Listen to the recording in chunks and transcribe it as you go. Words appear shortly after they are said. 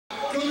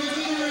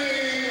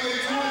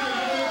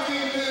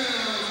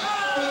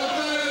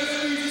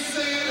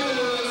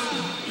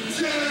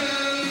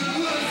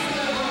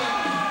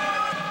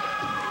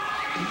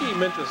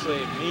meant to say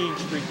mean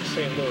streak to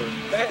St. Louis.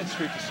 Bad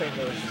streak to St.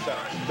 Louis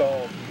sounds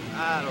dull.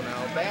 I don't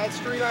know. Bad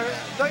Street.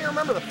 Don't you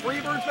remember the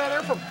Freebirds, man?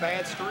 They're from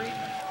Bad Street.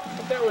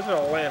 But that was in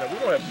Atlanta. We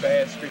don't have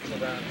bad streaks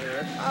around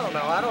here. I don't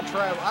know. I don't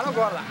travel. I don't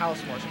go out of the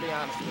house much, to be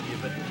honest with you.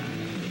 But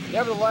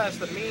nevertheless,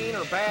 the mean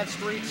or bad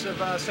streets of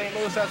St.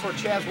 Louis, that's where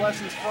Chaz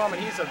Wesson's from,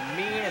 and he's a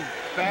mean and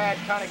bad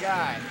kind of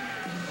guy.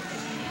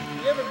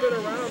 You haven't been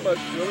around much,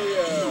 really.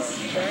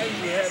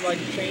 Chaz, you had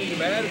like a change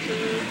of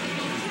attitude.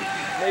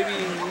 Maybe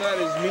not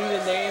as mean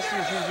and nasty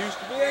as you used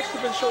to be. You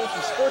actually been showing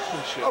some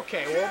sportsmanship.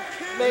 Okay, well,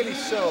 maybe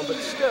so, but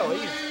still,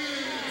 he's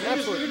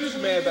You're just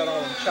mad about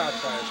all them shot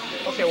fires.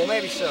 Okay, well,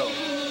 maybe so.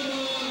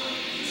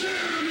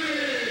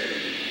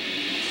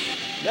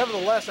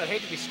 Nevertheless, I'd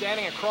hate to be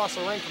standing across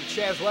the ring from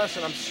Chaz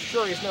Wesson. I'm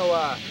sure he's no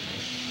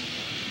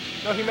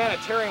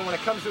humanitarian when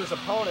it comes to his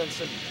opponents.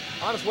 And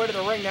on his way to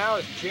the ring now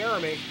is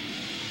Jeremy.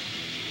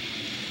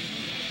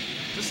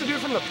 Is this the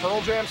dude from the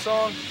Pearl Jam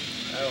song?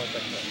 I don't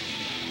think so.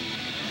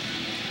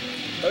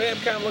 But I am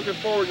kind of looking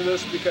forward to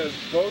this because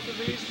both of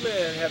these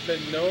men have been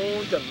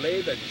known to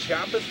lay the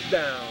choppers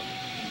down.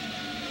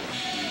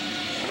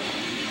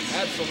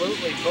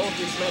 Absolutely. Both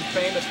these men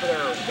famous for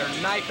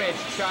their knife-edge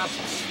chops,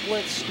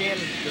 split skin,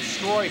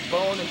 destroy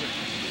bone, and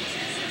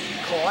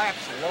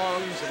collapse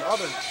lungs and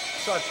other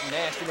such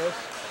nastiness.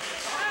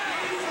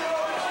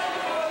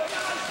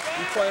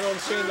 You plan on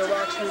seeing the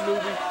Rock's new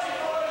movie?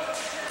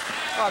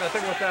 Oh, the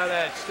thing with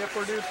that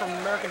Stifler dude from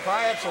American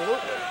Pie?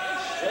 Absolutely.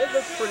 It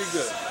looks pretty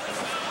good.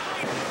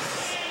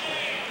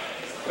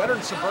 Better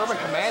than Suburban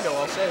Commando,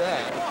 I'll say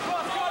that.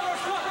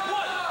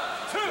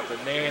 The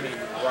Nanny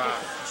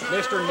Rock.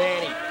 Mr.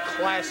 Nanny,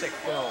 classic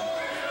film.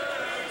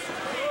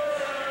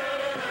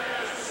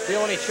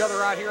 Feeling each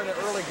other out here in the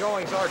early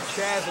goings are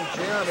Chaz and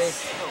Jeremy.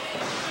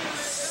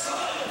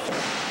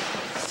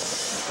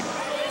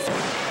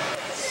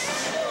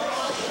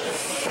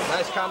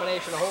 Nice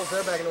combination of holds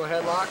there, back into a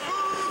headlock.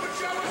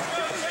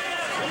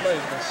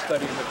 Somebody's been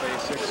studying the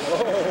basics.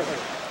 Oh,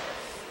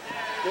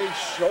 big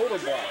shoulder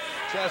block.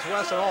 Chaz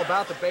Wesson all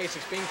about the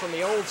basics, being from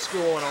the old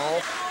school and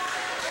all.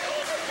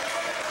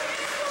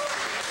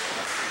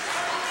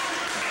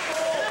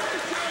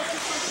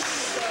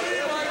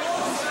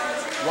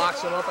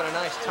 Locks him up in a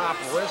nice top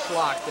wrist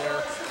lock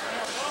there.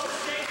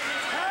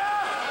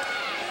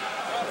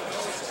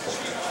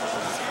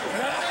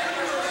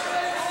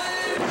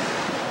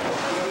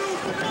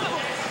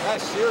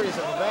 Nice series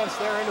of events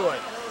there into a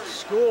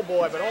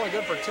schoolboy, but only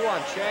good for two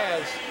on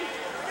Chaz.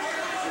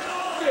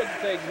 It didn't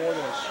take more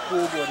than a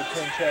schoolboy to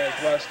pin Chaz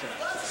Weston.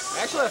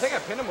 Actually, I think I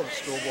pinned him with a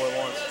schoolboy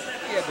once.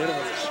 Yeah, did it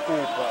with a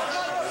school bus.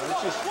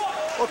 It's just...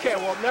 Okay,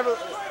 well,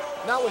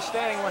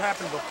 notwithstanding what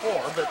happened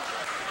before, but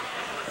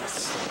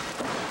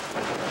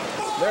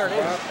there it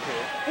is.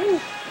 Woo.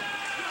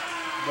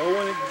 No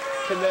one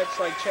connects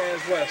like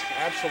Chaz Weston.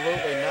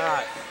 Absolutely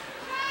not.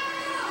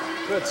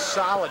 Good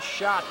solid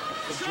shot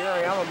to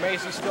Jerry. I'm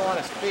amazed he's still on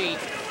his feet.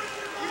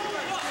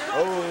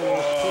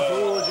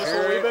 Oh, just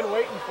what we've been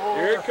waiting for.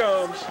 Here it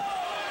comes.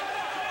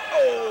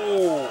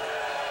 Oh!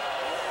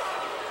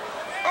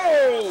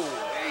 Oh!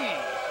 Hey!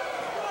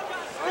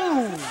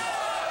 Ooh!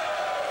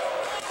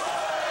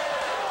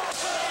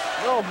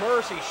 No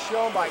mercy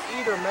shown by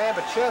either man,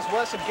 but Chaz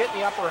Wesson getting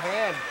the upper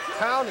hand,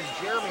 pounding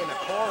Jeremy in the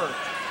corner.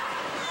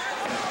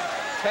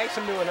 Takes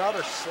him to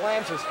another,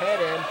 slams his head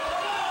in.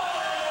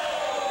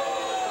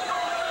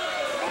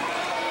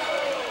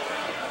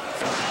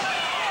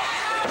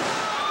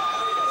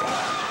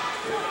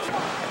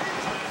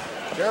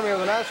 Jeremy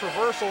with a nice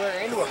reversal there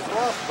into a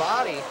cross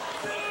body.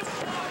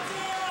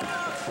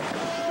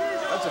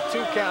 That's a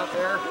 2 count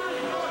there.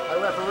 I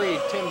referee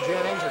Tim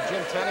Jennings or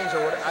Jim Tennings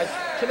or whatever. I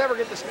can never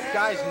get this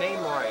guy's name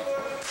right.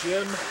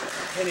 Jim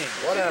Tennings.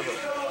 Whatever.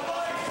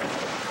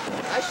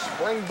 Nice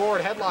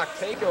springboard headlock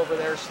takeover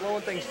there,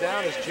 slowing things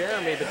down is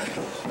Jeremy. But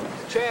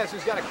Chaz,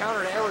 who's got a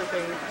counter to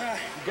everything,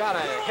 got a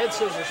head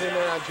scissors in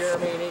there on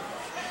Jeremy. And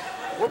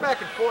we're back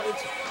and forth.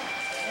 It's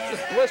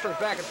just blistering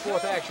back and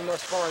forth action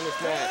thus far in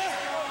this match.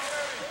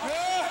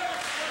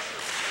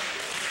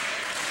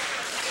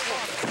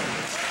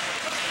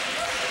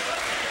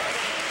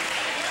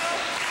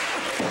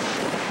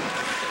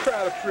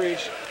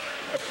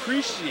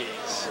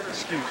 Appreciates,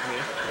 excuse me,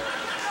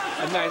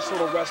 a nice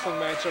little wrestling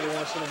match every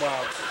once in a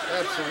while.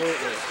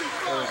 Absolutely.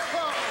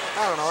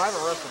 I don't know, I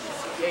haven't wrestled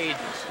in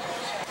ages.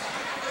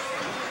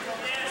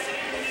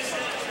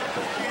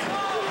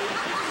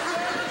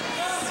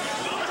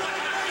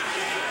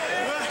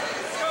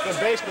 Been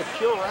basically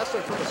pure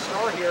wrestling from the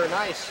start here.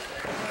 Nice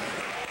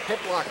hip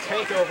lock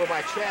takeover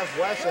by Chaz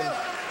Wesson.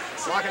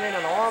 Locking in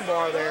an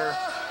armbar there.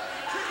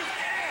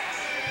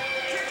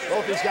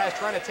 Both these guys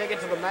trying to take it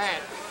to the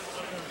mat.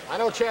 I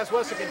know Chaz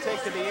Wesson can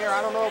take to the air.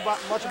 I don't know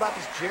much about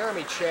this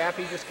Jeremy chap.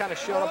 He just kind of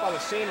showed up on the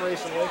scene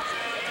recently.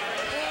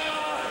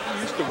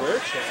 He used to wear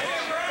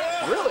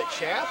chaps. Really,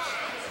 chaps?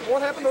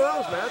 What happened to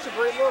those, man? That's a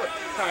great look.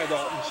 Ty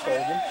Dalton stole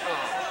them.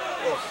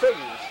 Oh, well,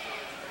 figures.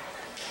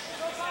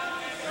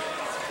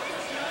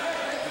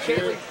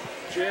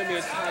 Jeremy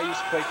and Ty used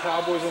to play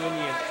Cowboys on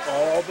Indians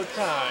all the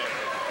time.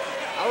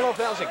 I don't know if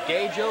that was a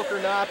gay joke or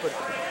not, but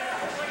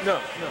No.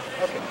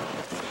 Okay.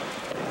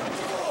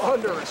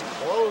 Under his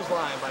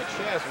clothesline by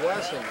Chaz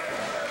Wesson.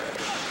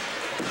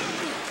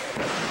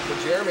 But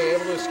Jeremy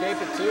able to escape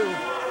it too.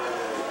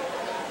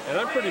 And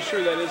I'm pretty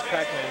sure that is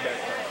Pac-Man back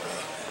there.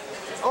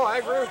 Oh, I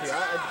agree with you.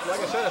 Like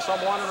I said, I saw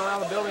him wandering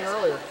around the building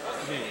earlier.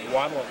 He's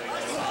waddling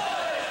around.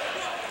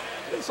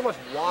 Not so much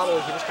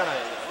waddles, he just kind of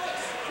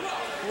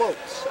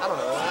floats. I don't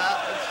know.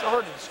 It's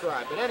hard to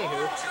describe. But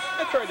anywho.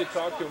 I tried to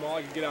talk to him all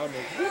I could get out of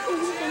him.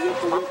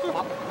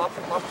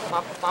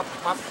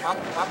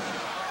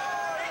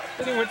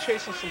 Then he went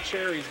chasing some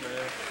cherries,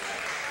 man.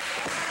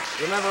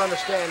 You'll never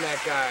understand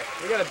that guy.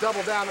 We got to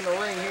double down in the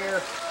ring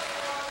here.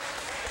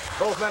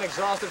 Both men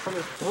exhausted from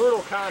this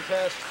brutal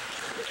contest.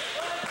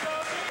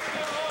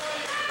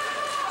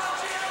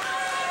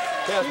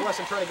 Chaz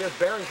Wesson trying to get his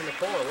bearings in the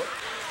corner.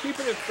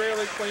 Keeping it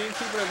fairly clean,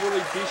 keeping a really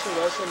decent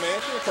wrestling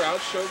match, and the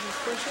crowd shows his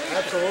appreciation.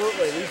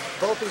 Absolutely.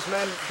 Both these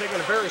men taking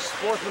a very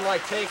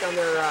sportsmanlike take on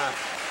their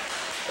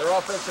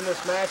offense in this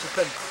match. It's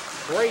been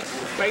great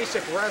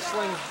basic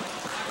wrestling.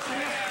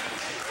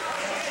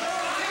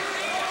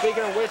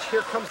 Speaking of which,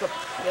 here comes the,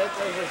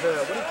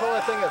 what do you call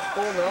that thing, a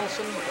full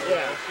Nelson?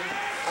 Yeah.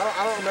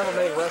 I don't remember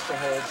many wrestling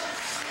holds.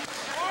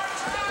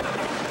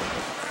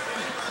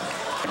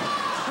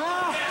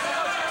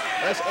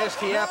 Nice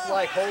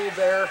STF-like hold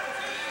there.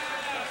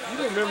 You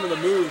don't remember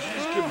the moves, you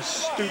just give them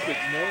stupid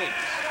names.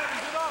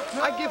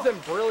 I give them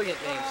brilliant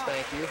names,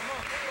 thank you.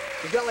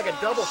 He's got like a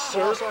double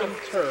Surf and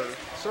Turf.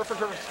 Surf and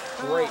Turf is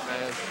great,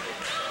 man.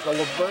 The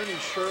Laverne and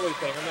Shirley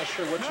thing, I'm not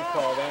sure what you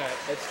call that.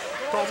 It's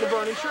called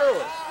Laverne and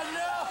Shirley.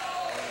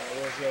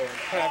 There's a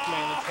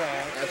Pac-Man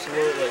attack.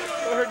 Absolutely.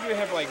 I heard you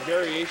have like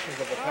variations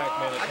of a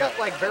Pac-Man attack. I got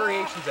like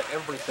variations of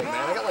everything,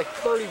 man. I got like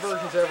 30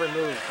 versions of every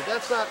move. But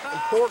that's not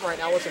important right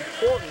now. What's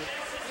important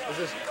is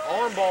this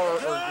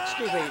armbar, or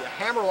excuse me,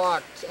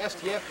 hammerlock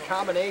STF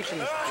combination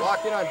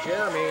locked in on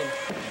Jeremy.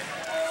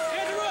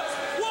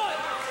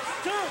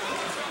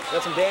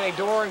 Got some Danny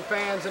Doring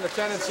fans in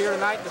attendance here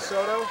tonight in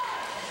DeSoto.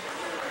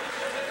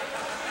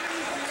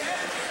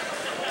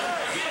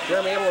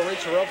 Jeremy able to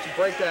reach the ropes and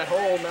break that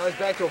hold. Now he's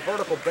back to a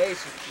vertical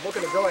base,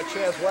 looking to go at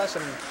Chaz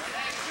Wesson.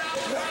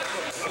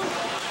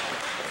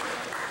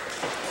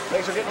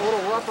 Things are getting a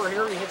little rougher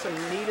here. He hits a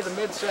knee to the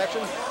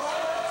midsection.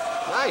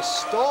 Nice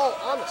stall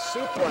on the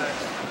suplex.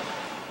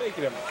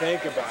 Making him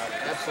think about it.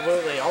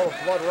 Absolutely. All the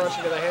blood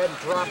rushing to the head and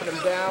dropping him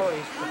down, and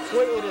he's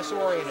completely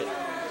disoriented.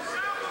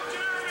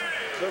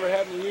 Has ever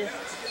happened to you?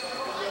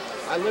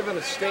 I live in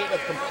a state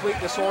of complete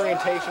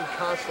disorientation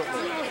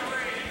constantly.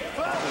 It's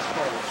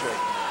part of the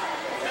joke.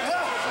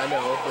 I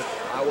know, but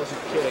I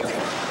wasn't kidding.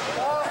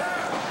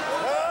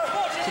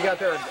 He got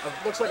there,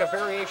 looks like a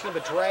variation of the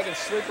Dragon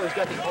Sleeper. He's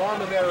got the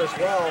arm in there as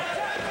well.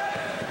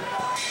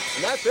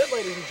 And that's it,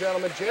 ladies and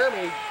gentlemen.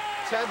 Jeremy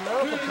has had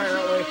enough,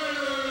 apparently.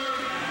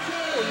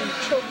 When you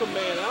choke a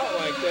man out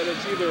like that,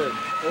 it's either,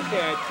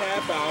 okay, I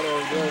tap out,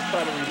 or they'll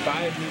try to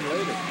revive me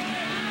later.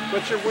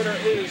 But your winner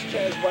is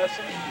Chaz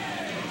Wesson.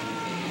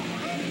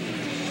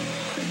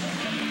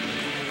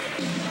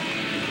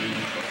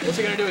 What's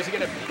he going to do? Is he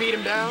going to beat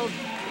him down?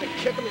 He's going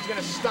to kick him? He's going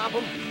to stop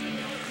him?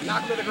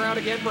 Knock him to the ground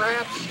again,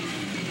 perhaps?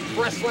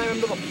 Press slam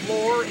him to the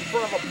floor in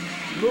front of a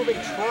moving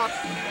truck?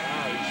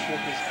 Wow, he shook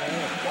his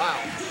hand. Wow.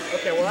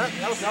 Okay, well,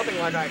 that was nothing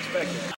like I expected.